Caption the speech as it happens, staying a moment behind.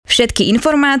Všetky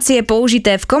informácie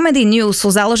použité v Comedy News sú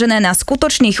založené na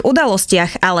skutočných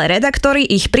udalostiach, ale redaktori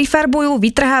ich prifarbujú,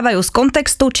 vytrhávajú z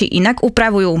kontextu či inak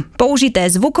upravujú. Použité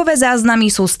zvukové záznamy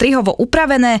sú strihovo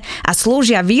upravené a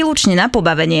slúžia výlučne na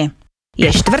pobavenie. Je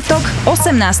štvrtok,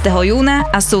 18. júna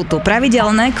a sú tu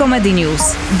pravidelné Comedy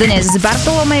News. Dnes s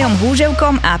Bartolomejom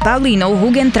Húževkom a Pavlínou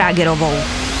Hugentrágerovou.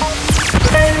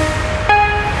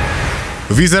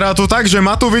 Vyzerá to tak, že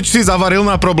Matovič si zavaril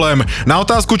na problém. Na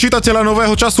otázku čitateľa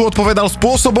Nového času odpovedal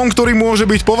spôsobom, ktorý môže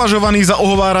byť považovaný za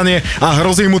ohováranie a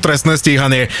hrozí mu trestné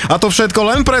stíhanie. A to všetko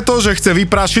len preto, že chce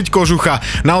vyprášiť kožucha.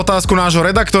 Na otázku nášho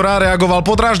redaktora reagoval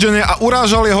podráždene a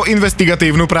urážal jeho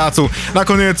investigatívnu prácu.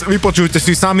 Nakoniec vypočujte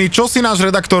si sami, čo si náš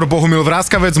redaktor Bohumil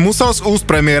Vráskavec musel z úst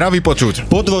premiéra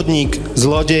vypočuť. Podvodník,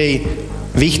 zlodej,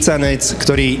 vychcanec,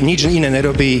 ktorý nič iné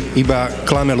nerobí, iba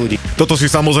klame ľudí. Toto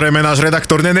si samozrejme náš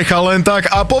redaktor nenechal len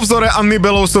tak a po vzore Anny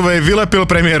Belousovej vylepil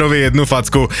premiérovi jednu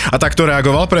facku. A takto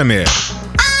reagoval premiér.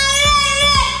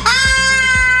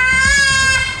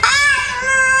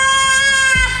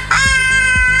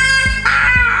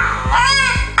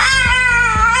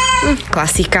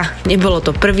 Klasika. Nebolo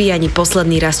to prvý ani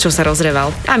posledný raz, čo sa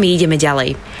rozreval. A my ideme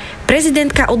ďalej.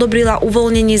 Prezidentka odobrila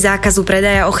uvoľnenie zákazu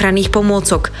predaja ochranných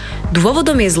pomôcok.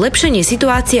 Dôvodom je zlepšenie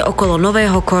situácie okolo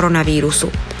nového koronavírusu.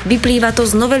 Vyplýva to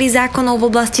z novely zákonov v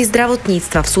oblasti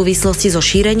zdravotníctva v súvislosti so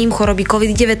šírením choroby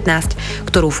COVID-19,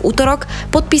 ktorú v utorok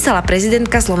podpísala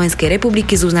prezidentka Slovenskej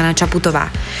republiky Zuzana Čaputová.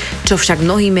 Čo však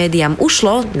mnohým médiám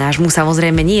ušlo, nášmu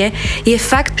samozrejme nie, je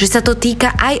fakt, že sa to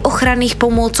týka aj ochranných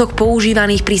pomôcok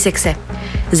používaných pri sexe.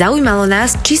 Zaujímalo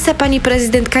nás, či sa pani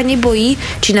prezidentka nebojí,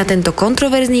 či na tento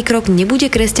kontroverzný krok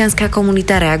nebude kresťanská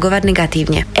komunita reagovať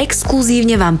negatívne.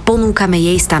 Exkluzívne vám ponúkame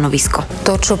jej stanovisko.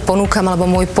 To, čo ponúkam, alebo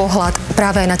môj pohľad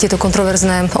práve aj na tieto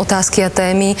kontroverzné otázky a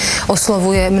témy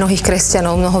oslovuje mnohých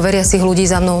kresťanov, mnoho veriacich ľudí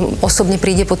za mnou osobne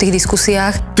príde po tých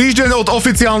diskusiách. Týždeň od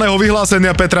oficiálneho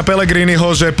vyhlásenia Petra Pellegriniho,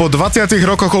 že po 20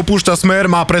 rokoch opúšťa Smer,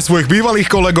 má pre svojich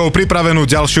bývalých kolegov pripravenú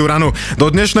ďalšiu ranu.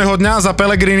 Do dnešného dňa za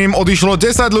Pellegrinim odišlo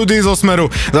 10 ľudí zo Smeru.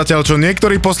 Zatiaľ čo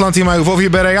niektorí poslanci majú vo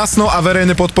výbere jasno a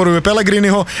verejne podporujú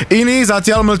Pellegriniho, iní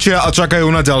zatiaľ mlčia a čakajú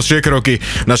na ďalšie kroky.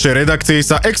 V našej redakcii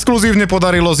sa exkluzívne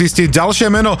podarilo zistiť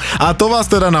ďalšie meno a to vás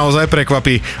teda naozaj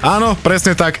prekvapí. Áno,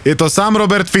 presne tak, je to sám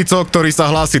Robert Fico, ktorý sa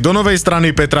hlási do novej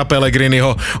strany Petra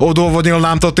Pellegriniho. Odôvodnil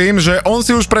nám to tým, že on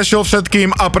si už prešiel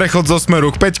všetkým a prechod zo Smeru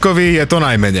k Peťkovi je to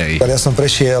najmenej. Ja som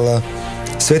prešiel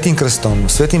Svätým krstom,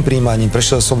 svätým príjmaním,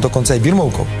 prešiel som dokonca aj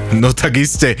birmovkou. No tak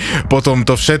iste, potom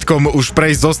to všetkom už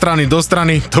prejsť zo strany do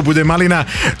strany, to bude malina.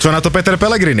 Čo na to Peter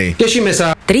Pellegrini? Tešíme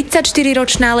sa.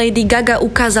 34-ročná Lady Gaga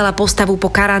ukázala postavu po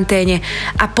karanténe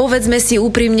a povedzme si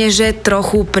úprimne, že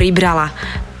trochu pribrala.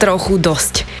 Trochu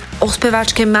dosť. O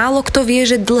speváčke málo kto vie,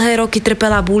 že dlhé roky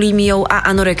trpela bulimiou a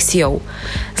anorexiou.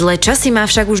 Zlé časy má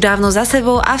však už dávno za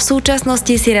sebou a v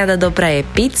súčasnosti si rada dopraje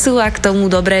pizzu a k tomu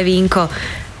dobré vínko.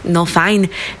 No fajn,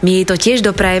 my jej to tiež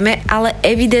doprajeme, ale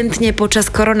evidentne počas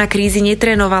koronakrízy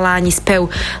netrénovala ani spev,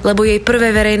 lebo jej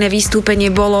prvé verejné vystúpenie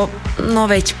bolo, no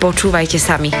veď počúvajte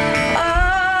sami.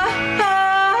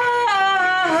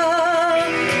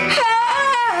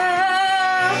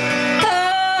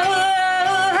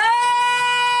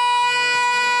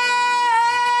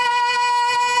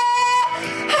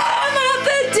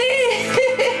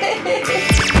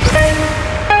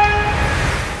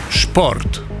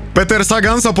 Šport. Peter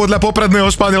Sagan sa podľa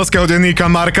popredného španielského denníka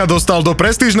Marca dostal do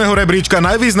prestížneho rebríčka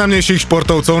najvýznamnejších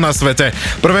športovcov na svete.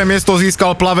 Prvé miesto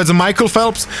získal plavec Michael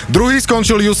Phelps, druhý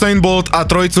skončil Usain Bolt a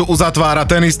trojicu uzatvára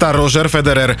tenista Roger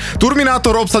Federer.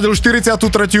 Terminátor obsadil 43.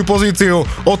 pozíciu.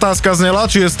 Otázka znela,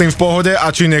 či je s tým v pohode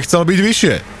a či nechcel byť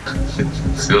vyššie.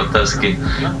 Si otázky.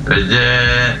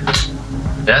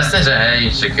 Jasné, že hej,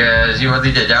 však život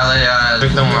ide ďalej a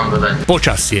k tomu mám dodať.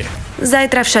 Počasie.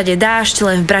 Zajtra všade dážď,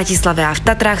 len v Bratislave a v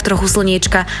Tatrách trochu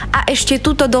slniečka a ešte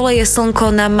tuto dole je slnko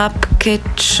na mapke.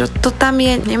 Čo to tam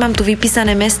je? Nemám tu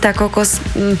vypísané mesta, kokos.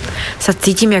 Sa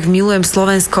cítim, jak milujem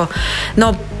Slovensko.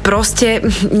 No proste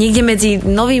niekde medzi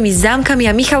Novými Zámkami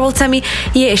a Michalovcami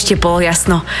je ešte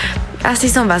polojasno. Asi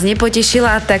som vás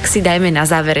nepotešila, tak si dajme na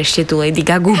záver ešte tú Lady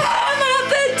Gagu.